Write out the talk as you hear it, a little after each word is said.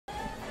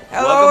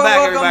Hello,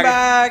 welcome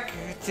back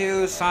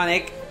to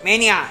Sonic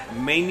Mania.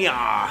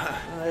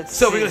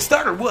 So we're gonna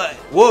start or what?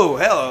 Whoa,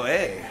 hello,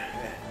 hey.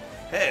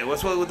 Hey,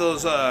 what's with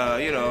those,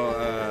 opaque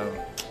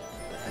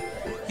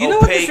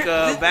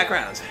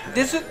backgrounds?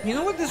 You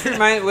know what this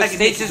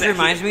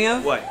reminds me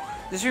of? What?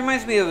 This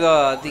reminds me of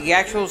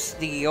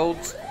the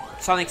old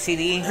Sonic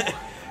CD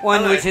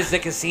one, which is the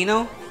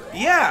casino.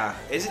 Yeah,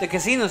 is it the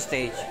casino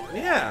stage?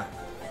 Yeah.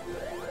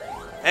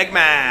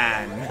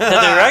 Eggman. The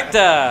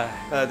director.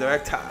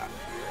 Director.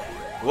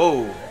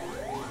 Whoa.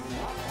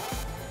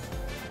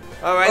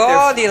 All right.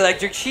 Oh, the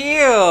electric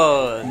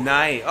shield.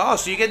 Nice. Oh,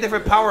 so you get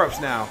different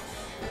power-ups now.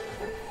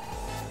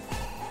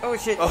 Oh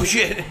shit. Oh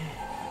shit.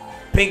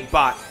 Pink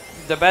bot.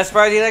 The best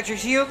part of the electric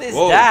shield is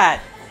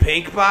that.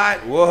 Pink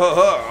bot?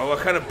 Whoa. What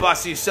kind of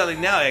bots are you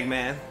selling now,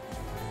 Eggman?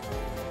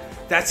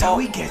 That's how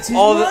he gets his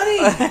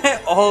money.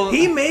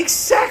 He makes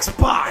sex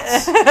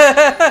bots.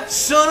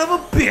 Son of a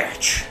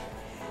bitch.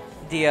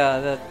 The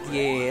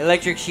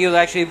electric shield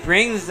actually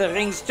brings the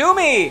rings to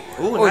me.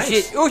 Ooh, oh nice.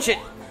 Shit! Oh shit!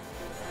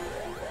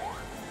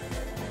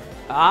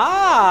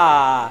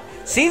 Ah,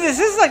 see, this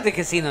is like the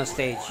casino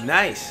stage.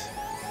 Nice.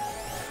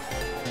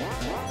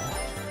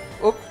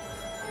 Oop.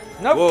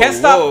 Nope. Can't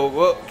stop.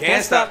 Whoa.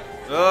 Can't stop.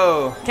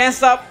 Oh. Can't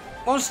stop.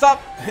 Won't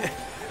stop.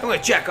 I'm gonna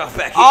jack off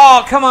back here.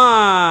 Oh, come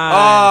on.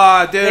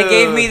 Oh, dude. They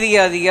gave me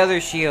the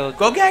other shield.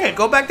 Go get it.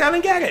 Go back down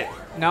and get it.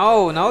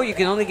 No, you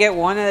can only get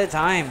one at a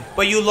time.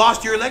 But you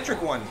lost your electric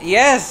one.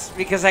 Yes,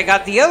 because I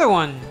got the other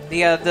one.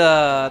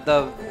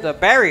 The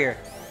barrier.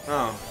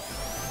 Oh.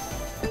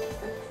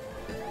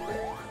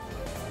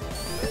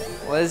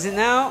 What is it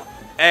now?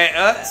 Hey,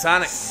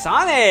 Sonic.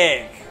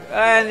 Sonic.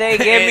 And they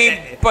gave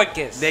me butt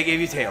kiss. They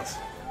gave you tails.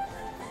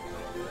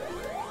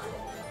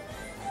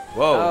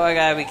 Whoa. Oh, I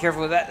gotta be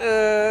careful with that.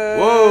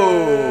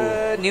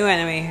 Whoa. New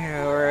enemy,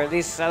 or at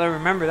least I don't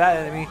remember that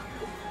enemy.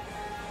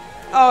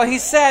 Oh,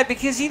 he's sad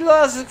because he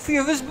lost a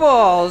few of his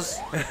balls.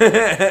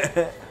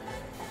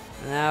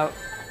 Now,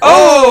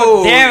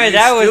 oh, damn it!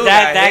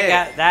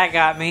 That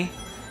got me.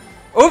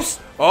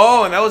 Oops.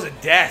 Oh, and that was a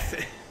death.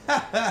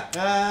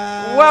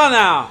 Well,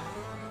 now,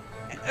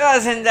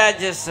 wasn't that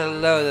just a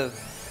load of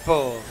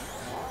bull?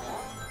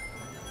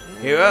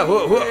 Here,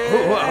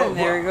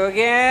 there we go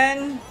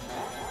again.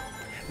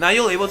 Now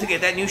you're able to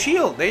get that new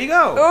shield. There you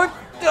go.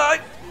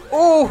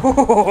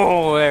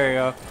 Oh, there we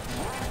go.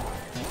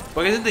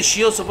 But isn't the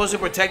shield supposed to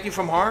protect you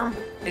from harm?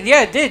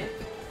 Yeah, it did.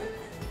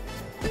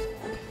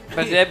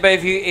 But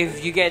if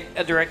you get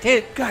a direct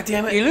hit, God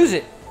damn it, you lose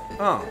it.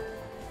 Oh.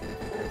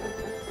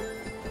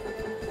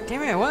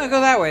 Damn it, I want to go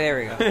that way. There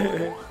we go.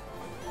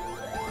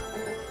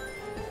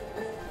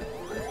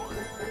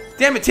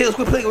 Damn it, Tails,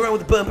 quit playing around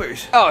with the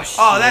bumpers. Oh, shit.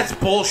 Oh, that's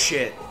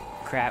bullshit.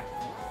 Crap.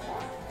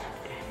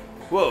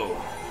 Whoa.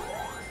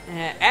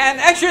 And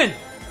action!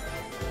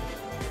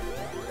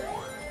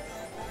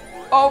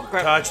 Oh,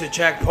 crap. Touch the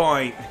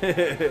checkpoint.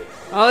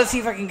 Well, let's see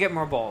if I can get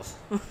more balls.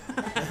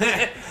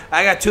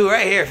 I got two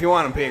right here if you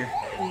want them, Peter.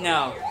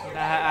 No,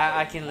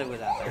 I can live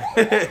without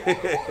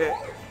that.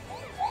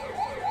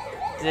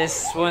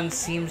 This one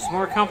seems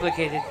more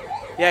complicated.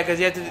 Yeah, because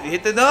you have to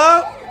hit the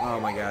dog. Oh,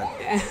 my God.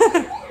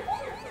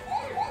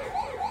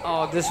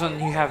 Oh, this one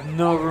you have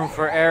no room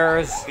for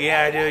errors.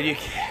 Yeah, dude, you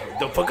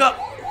don't fuck up.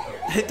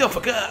 Don't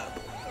fuck up.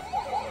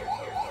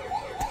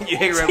 You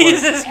hit it right one.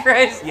 Jesus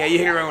Christ. Yeah, you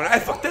hit it right one. I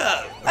fucked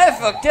up. I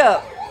fucked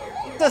up.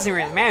 It doesn't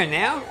really matter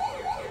now.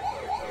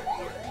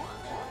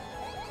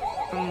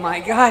 Oh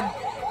my God.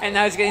 And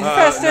now it's getting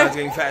faster. Now it's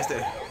getting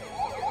faster.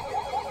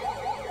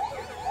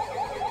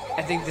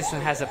 I think this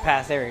one has a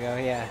path. There we go,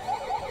 yeah.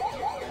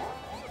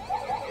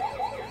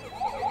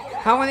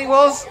 How many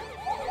balls?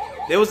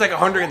 It was like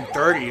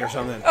 130 or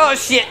something. Oh,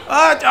 shit.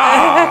 No,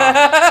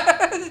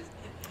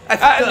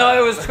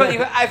 it was 20.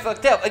 I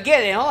fucked up.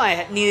 Again, and all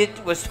I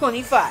needed was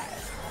 25.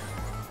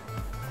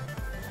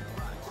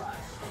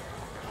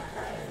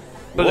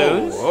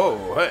 Balloons?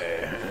 Whoa,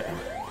 hey.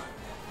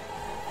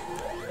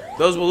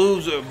 Those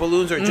balloons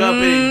are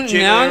jumping,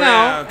 jiggling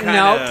around.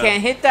 No, can't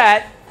hit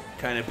that.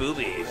 Kind of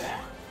boobies.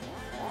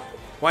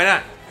 Why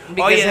not?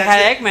 Because it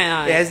had Eggman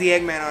on it. It has the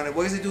Eggman on it.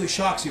 What does it do? It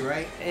shocks you,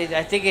 right?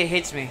 I think it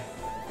hits me.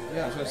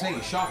 Yeah, that's what I'm saying.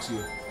 It shocks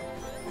you.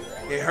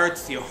 It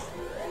hurts you.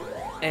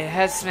 It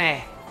hurts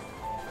me.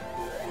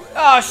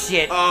 Oh,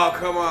 shit. Oh,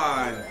 come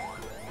on.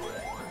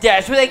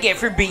 That's what I get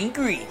for being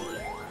greedy.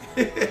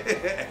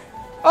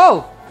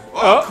 Oh.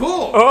 Oh,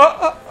 cool.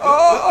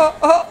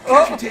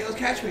 Catch me, Tails.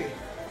 Catch me.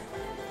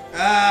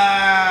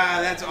 Ah,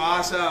 that's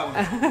awesome.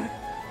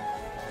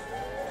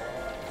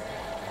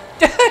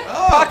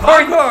 Oh,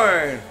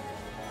 popcorn.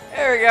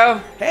 There we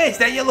go. Hey, it's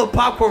that yellow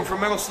popcorn from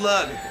Metal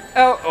Slug.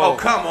 Oh,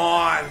 come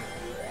on.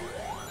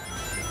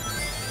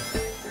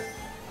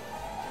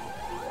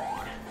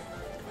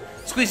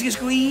 Squeeze,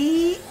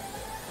 squeeze.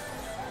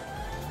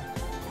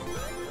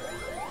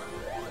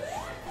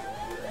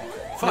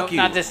 Fuck nope, you.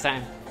 Not this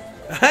time.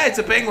 It's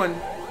a penguin.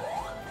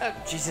 Oh,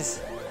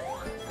 Jesus.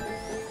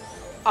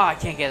 Oh, I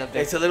can't get up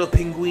there. It's a little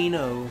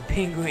pinguino.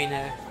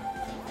 Pinguino.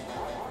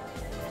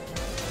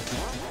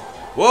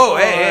 Whoa,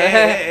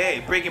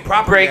 hey, breaking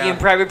property. Breaking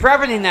private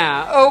property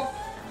now.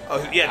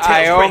 Oh, yeah,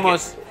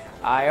 Tails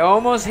I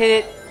almost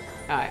hit it.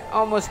 I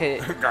almost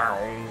hit it.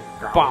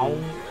 Bow,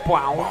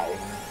 bow.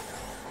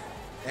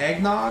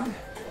 Eggnog,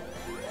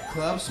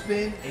 club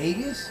spin,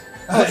 Aegis.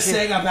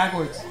 Sega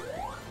backwards.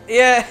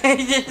 Yeah,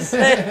 he just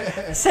said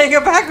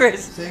Sega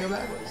backwards. Sega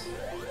backwards.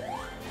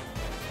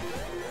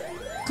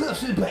 Club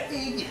spin by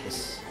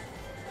Aegis.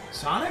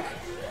 Sonic?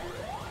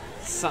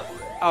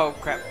 Oh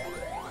crap.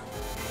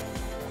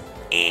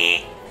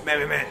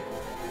 Man.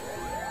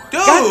 Dude,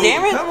 God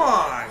damn it. Come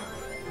on.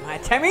 My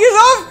timing is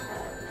off.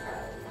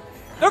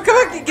 No, come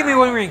back. Give me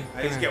one ring.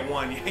 I just get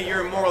one.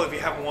 You're immoral if you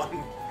have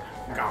one.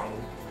 Gone.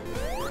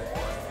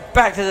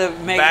 Back to the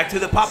Back to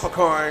the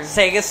popcorn.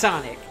 Sega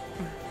Sonic.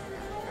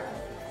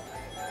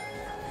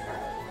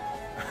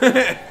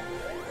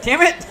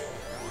 Damn it.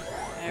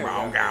 There we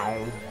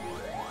go.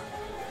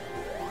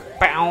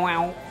 Bow,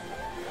 wow.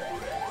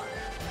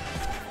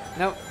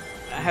 Nope.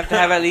 I have to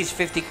have at least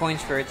 50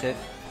 coins for it to...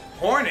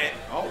 Hornet?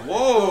 Oh,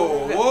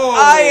 whoa.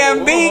 I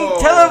am being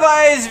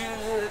televised.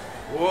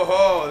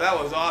 Whoa, that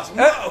was awesome.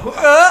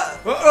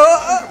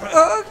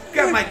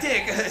 Grab my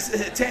dick.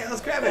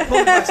 Tails, grab it. Pull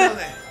it by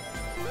something.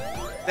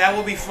 That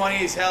will be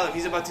funny as hell if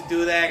he's about to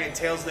do that and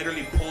Tails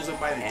literally pulls him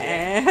by the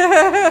dick.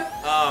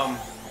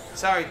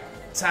 Sorry,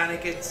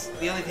 Sonic. It's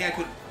the only thing I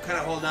could kind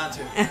of hold on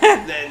to.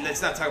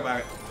 Let's not talk about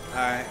it.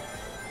 Alright.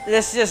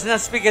 Let's just not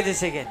speak of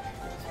this again.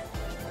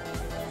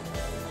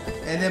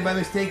 And then by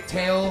mistake,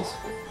 Tails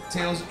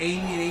Amy,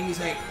 and Amy's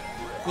like,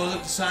 goes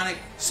up to Sonic.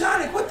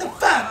 Sonic, what the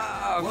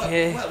fuck?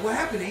 Okay. What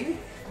happened, Amy?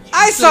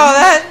 I saw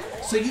that.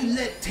 So you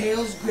let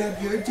Tails grab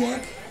your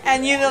dick?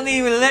 And you don't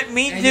even let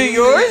me and do you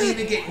yours? Didn't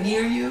even get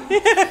near you?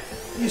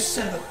 You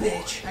son of a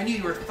bitch. I knew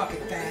you were a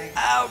fucking fag.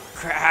 Oh,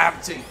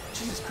 crap. So,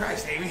 Jesus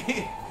Christ,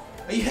 Amy.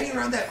 Are you hanging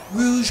around that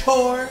Rouge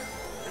whore?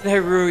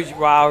 The Rouge.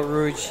 Wow,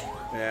 Rouge.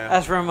 Yeah.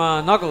 That's from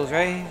Knuckles,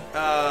 right?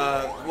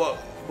 What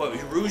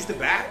was Rouge the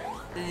Bat?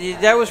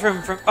 That was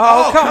from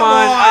oh, come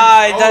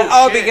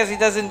on. Shit. Because he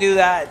doesn't do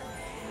that.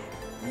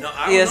 No,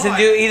 He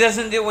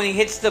doesn't do when he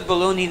hits the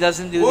balloon. He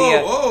doesn't do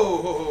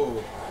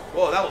whoa,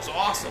 that was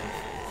awesome.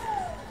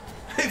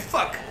 Hey,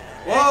 fuck.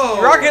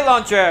 Whoa. Rocket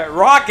launcher.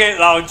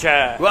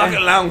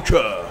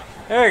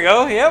 There you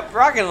go. Yep,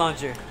 rocket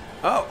launcher.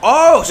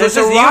 So it's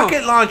a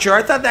rocket launcher.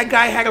 I thought that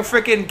guy had a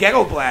freaking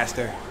ghetto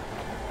blaster.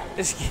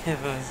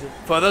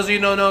 For those of you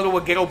who don't know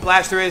what ghetto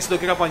blaster is,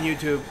 look it up on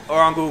YouTube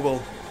or on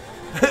Google.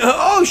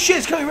 Oh shit!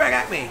 It's coming right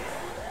at me.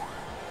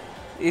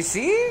 You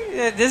see,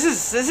 this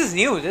is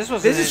new. This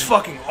is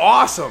fucking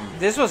awesome.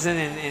 This wasn't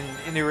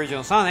in the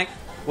original Sonic.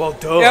 Well,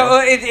 duh. Yeah,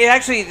 well, it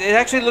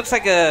actually looks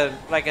like a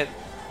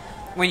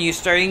when you're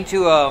starting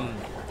to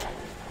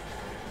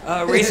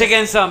race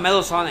against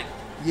Metal Sonic.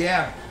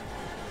 Yeah.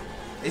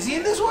 Is he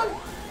in this one?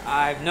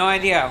 I have no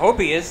idea. I hope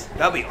he is.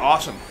 That'd be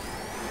awesome.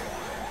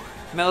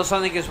 Metal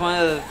Sonic is one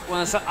of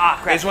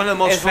crap. It's one of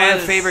the most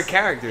favorite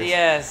characters.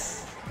 Yes.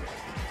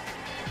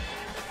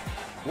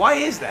 Why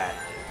is that?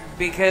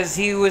 Because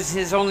he was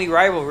his only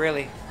rival,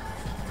 really.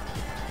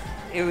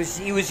 He was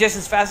just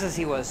as fast as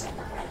he was.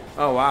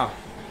 Oh wow.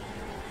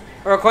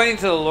 Or according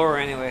to the lore,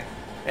 anyway.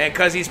 And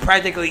because he's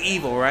practically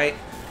evil, right?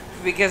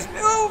 Because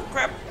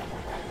crap.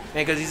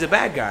 And because he's a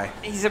bad guy.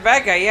 He's a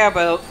bad guy, yeah,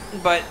 but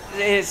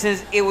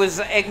since it was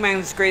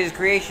Eggman's greatest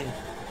creation.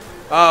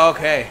 Oh,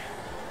 okay.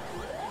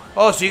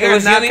 Oh, so you're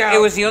gonna knock out. It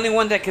was the only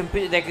one that could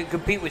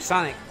compete with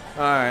Sonic.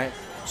 All right.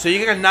 So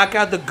you're gonna knock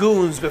out the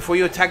goons before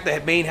you attack the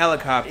main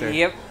helicopter.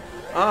 Yep.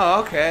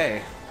 Oh,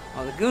 okay.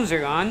 Well, the goons are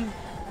gone.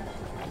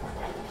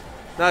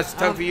 Now it's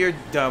time for your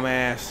dumb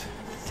ass.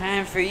 It's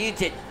time for you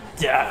to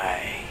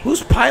die.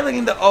 Who's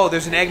piloting the? Oh,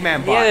 there's an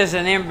Eggman bot. Yeah, there's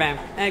an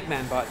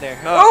Eggman bot there.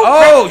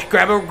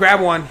 Grab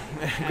one.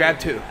 Grab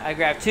two. I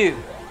grabbed two.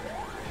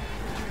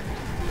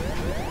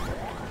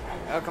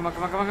 Oh, come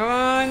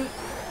on.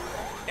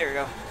 There we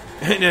go.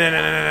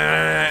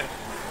 No.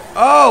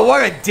 Oh,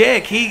 what a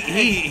dick!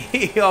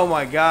 He oh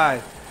my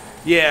god.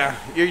 Yeah,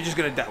 you're just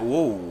gonna die.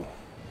 Whoa.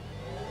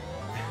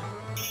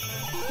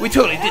 We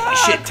totally did the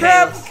shit,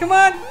 crap. Tails. Come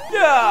on.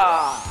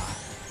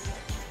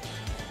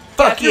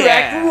 Fuck yeah.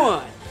 Act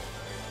 1.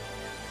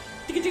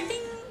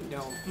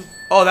 No.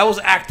 Oh, that was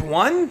Act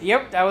 1?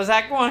 Yep, that was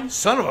Act 1.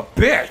 Son of a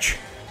bitch.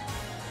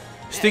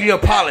 Studio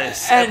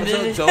Palace, and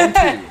episode Zone 2.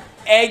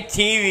 Egg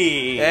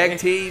TV. Egg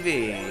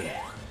TV.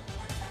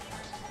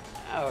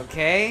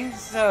 Okay,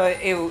 so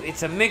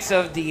it's a mix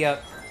of the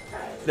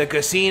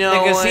casino,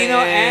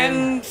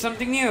 and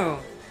something new.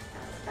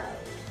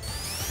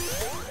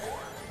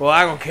 Well,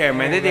 I don't care,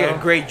 man. They did a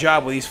great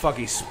job with these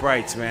fucking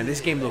sprites, man.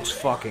 This game looks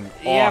fucking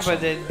awesome. Yeah,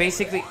 but then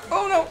basically,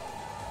 oh no.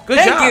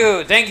 Good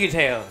job. Thank you,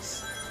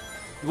 Tails.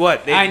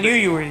 What? I knew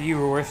you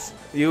were worth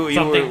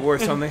something. Were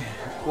worth something.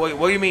 What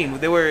do you mean?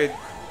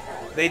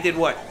 They did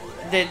what?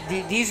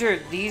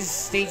 These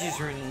stages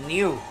are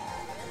new.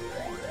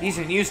 These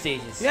are new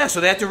stages. Yeah, so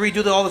they have to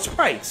redo all the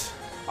sprites.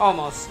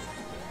 Almost.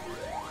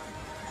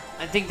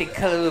 I think they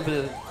cut a little bit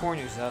of the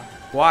corners though.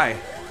 Why?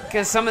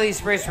 Because some of these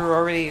sprites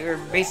were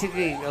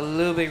basically a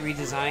little bit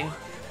redesigned,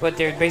 but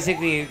they're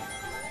basically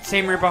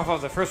same ripoff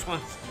of the first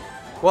one.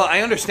 Well,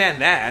 I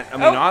understand that. I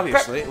mean,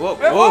 obviously. Whoa,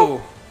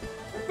 whoa.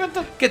 What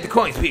the? Get the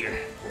coins, Peter.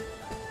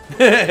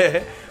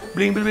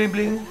 Bling, bling, bling,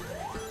 bling.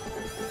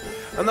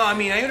 Oh, no, I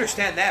mean, I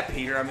understand that,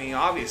 Peter. I mean,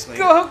 obviously.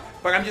 Go.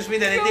 But I'm just mean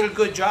that they did a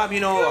good job,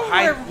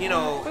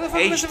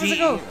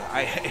 HD,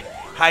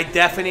 high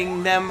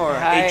deafening them or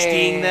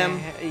HDing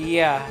them.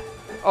 Yeah.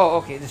 Oh,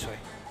 okay, this way.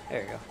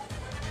 There you go.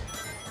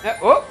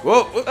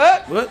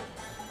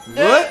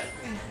 What?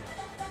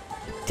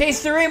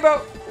 Taste the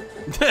rainbow.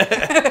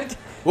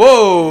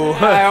 Whoa!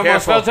 I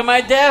almost fell to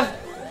my death.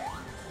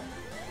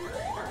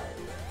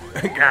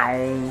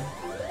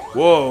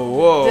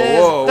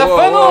 Whoa! The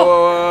funnel.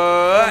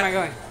 Where am I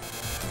going?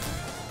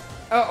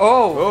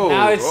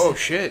 Now it's... Oh,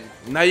 shit.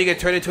 Now you get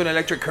turned into an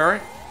electric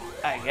current?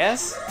 I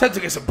guess. Time to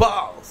get some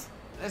balls.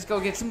 Let's go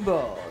get some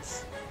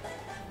balls.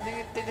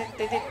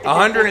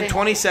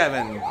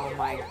 127. Oh,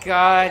 my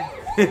God.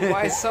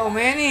 Why so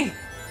many?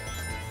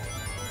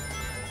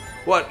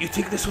 What, you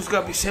think this was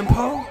going to be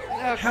simple?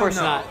 Of course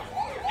not.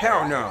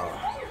 Hell no.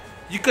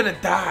 You're going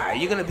to die.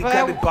 You're going to be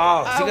grabbing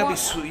balls. You're going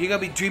to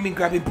be dreaming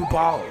grabbing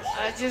balls.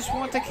 I just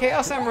want the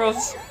Chaos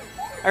Emeralds.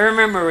 I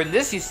remember when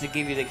this used to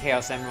give you the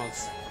Chaos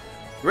Emeralds.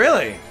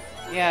 Really?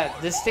 Yeah,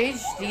 these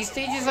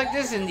stages like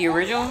this in the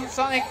original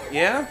Sonic.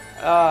 Yeah.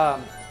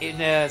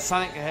 In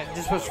Sonic,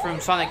 this was from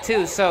Sonic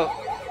 2, so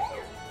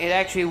it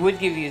actually would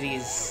give you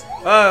these.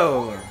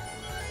 Oh.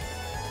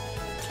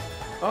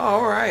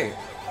 All right.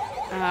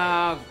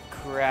 Oh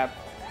crap!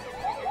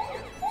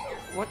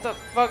 What the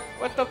fuck?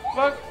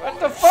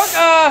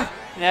 Ah!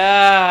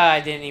 I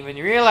didn't even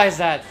realize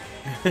that.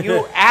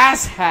 You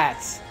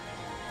asshats.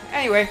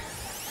 Anyway,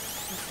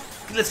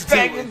 let's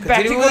back to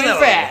going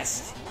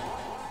fast.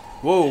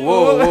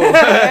 Whoa.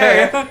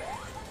 There you go.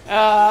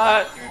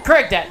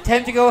 Correct that.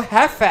 Time to go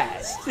half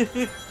fast.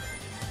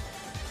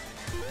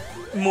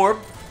 More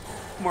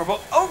ball.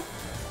 Oh!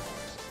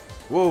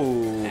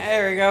 Whoa.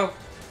 There we go.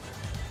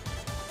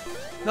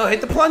 No,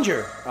 hit the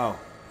plunger. Oh.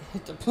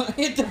 Hit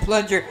the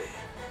plunger.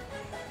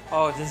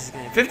 Oh, this is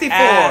gonna be 54.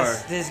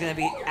 Ass. This is gonna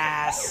be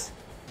ass.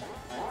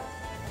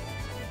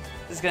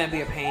 This is gonna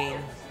be a pain.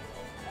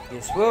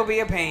 This will be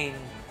a pain.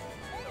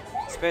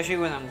 Especially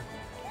when I'm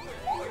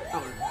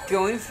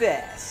going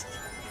fast.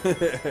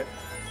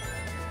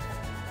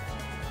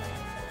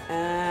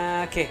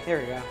 Okay, there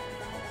we go.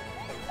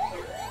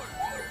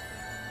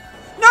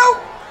 No!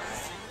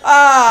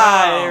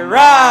 Right.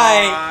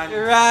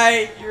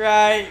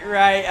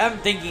 I'm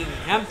thinking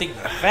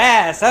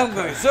fast. I'm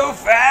going so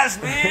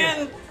fast,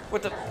 man.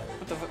 What the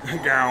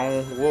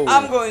Whoa.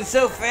 I'm going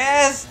so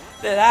fast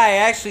that I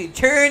actually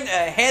turned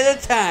ahead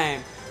of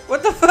time.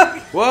 What the fuck?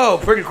 Whoa,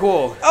 pretty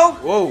cool. Oh.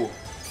 Whoa.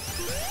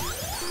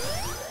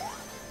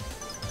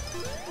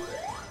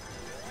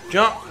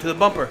 Jump to the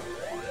bumper.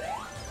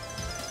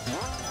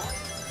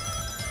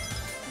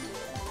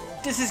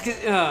 This is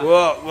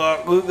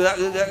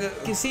Whoa.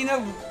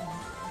 Casino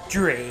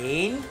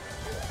Drain.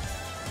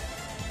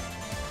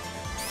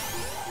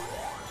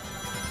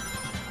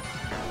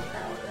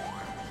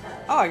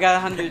 Oh, I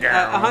got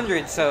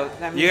 100, so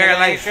that means you I got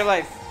got an extra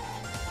life.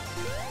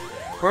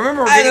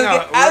 Remember I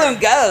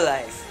don't got a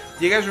life.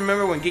 Do you guys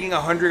remember when getting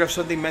 100 of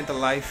something meant a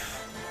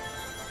life?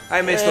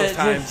 I miss those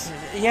times.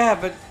 Yeah,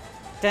 but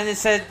then it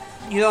said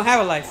you don't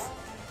have a life.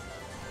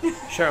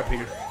 Shut up,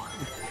 Peter.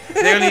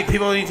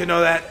 People need to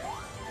know that.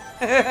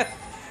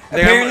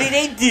 Apparently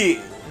they do.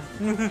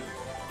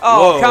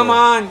 Oh, come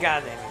on,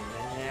 goddamn it.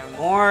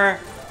 More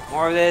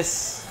of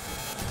this.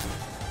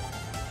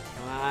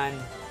 Come on.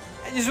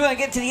 I just want to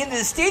get to the end of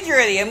the stage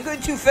already. I'm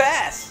going too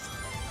fast.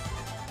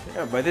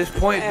 Yeah, by this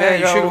point, man,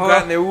 you should have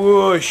gotten there.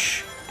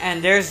 Whoosh.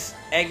 And there's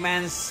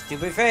Eggman's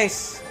stupid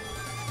face.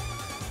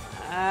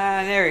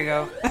 There we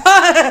go.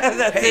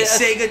 That's hey, it.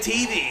 Sega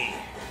TV.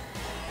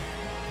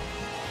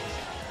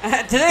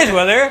 Today's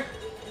weather.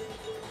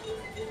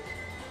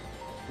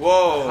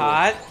 Whoa.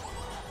 Hot.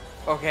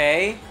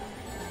 Okay.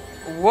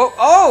 Whoa.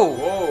 Oh.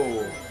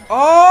 Whoa.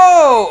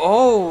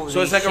 Oh.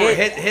 So it's like a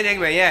hit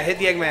Eggman. Yeah, hit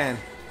the Eggman.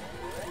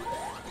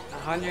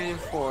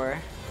 104.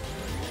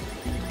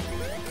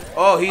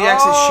 Oh, he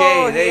acts as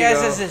shade. There you go. He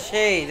acts as a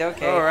shade.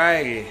 Okay. All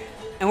right.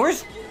 And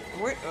where's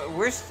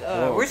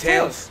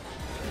Tails?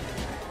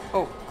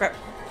 Oh crap!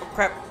 Oh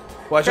crap!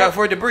 Watch out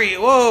for debris.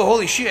 Whoa!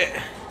 Holy shit!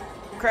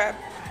 Crap!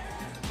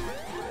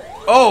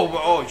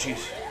 Oh!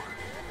 Jeez!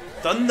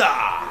 Thunder!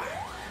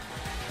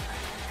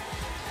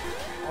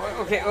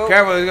 Okay. Oh.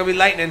 Careful! There's gonna be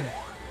lightning.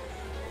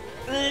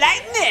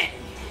 Lightning!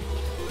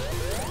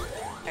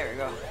 There we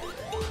go.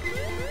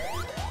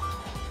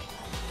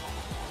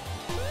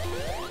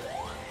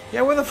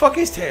 Yeah, where the fuck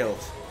is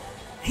Tails?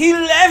 He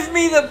left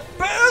me, the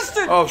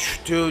bastard! Oh,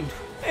 dude.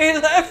 He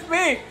left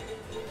me!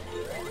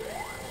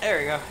 There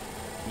we go.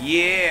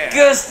 Yeah!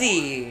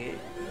 Gusty!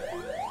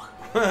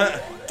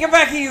 Get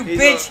back here, you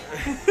bitch!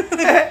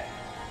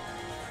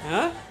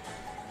 Huh?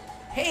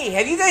 Hey,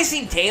 have you guys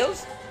seen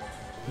Tails?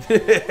 Come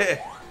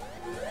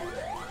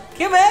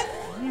on!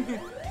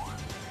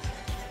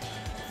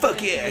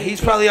 Fuck yeah!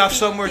 He's probably off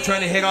somewhere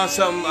trying to hit on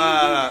some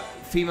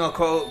female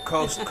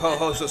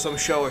co-host of some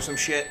show or some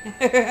shit.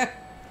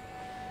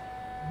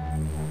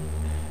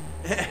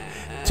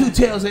 Two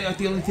tails ain't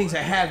the only things I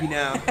have, you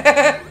know.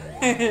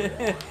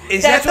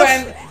 That's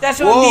why I'm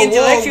the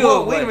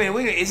intellectual. Wait a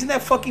minute. Isn't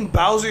that fucking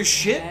Bowser's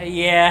shit?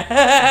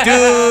 Yeah.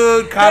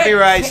 Dude,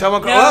 copyright.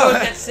 Someone No,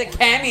 that's a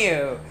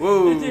cameo.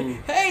 Whoa.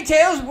 Hey,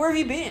 Tails, where have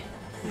you been?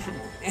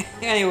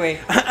 Anyway,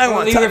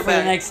 we'll leave it for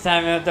the next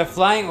time. The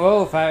flying...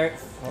 Whoa, flying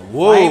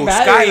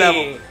sky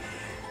level.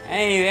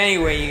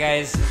 Anyway, you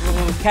guys,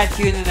 we'll catch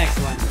you in the next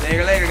one.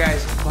 Later,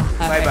 guys.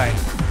 Bye-bye.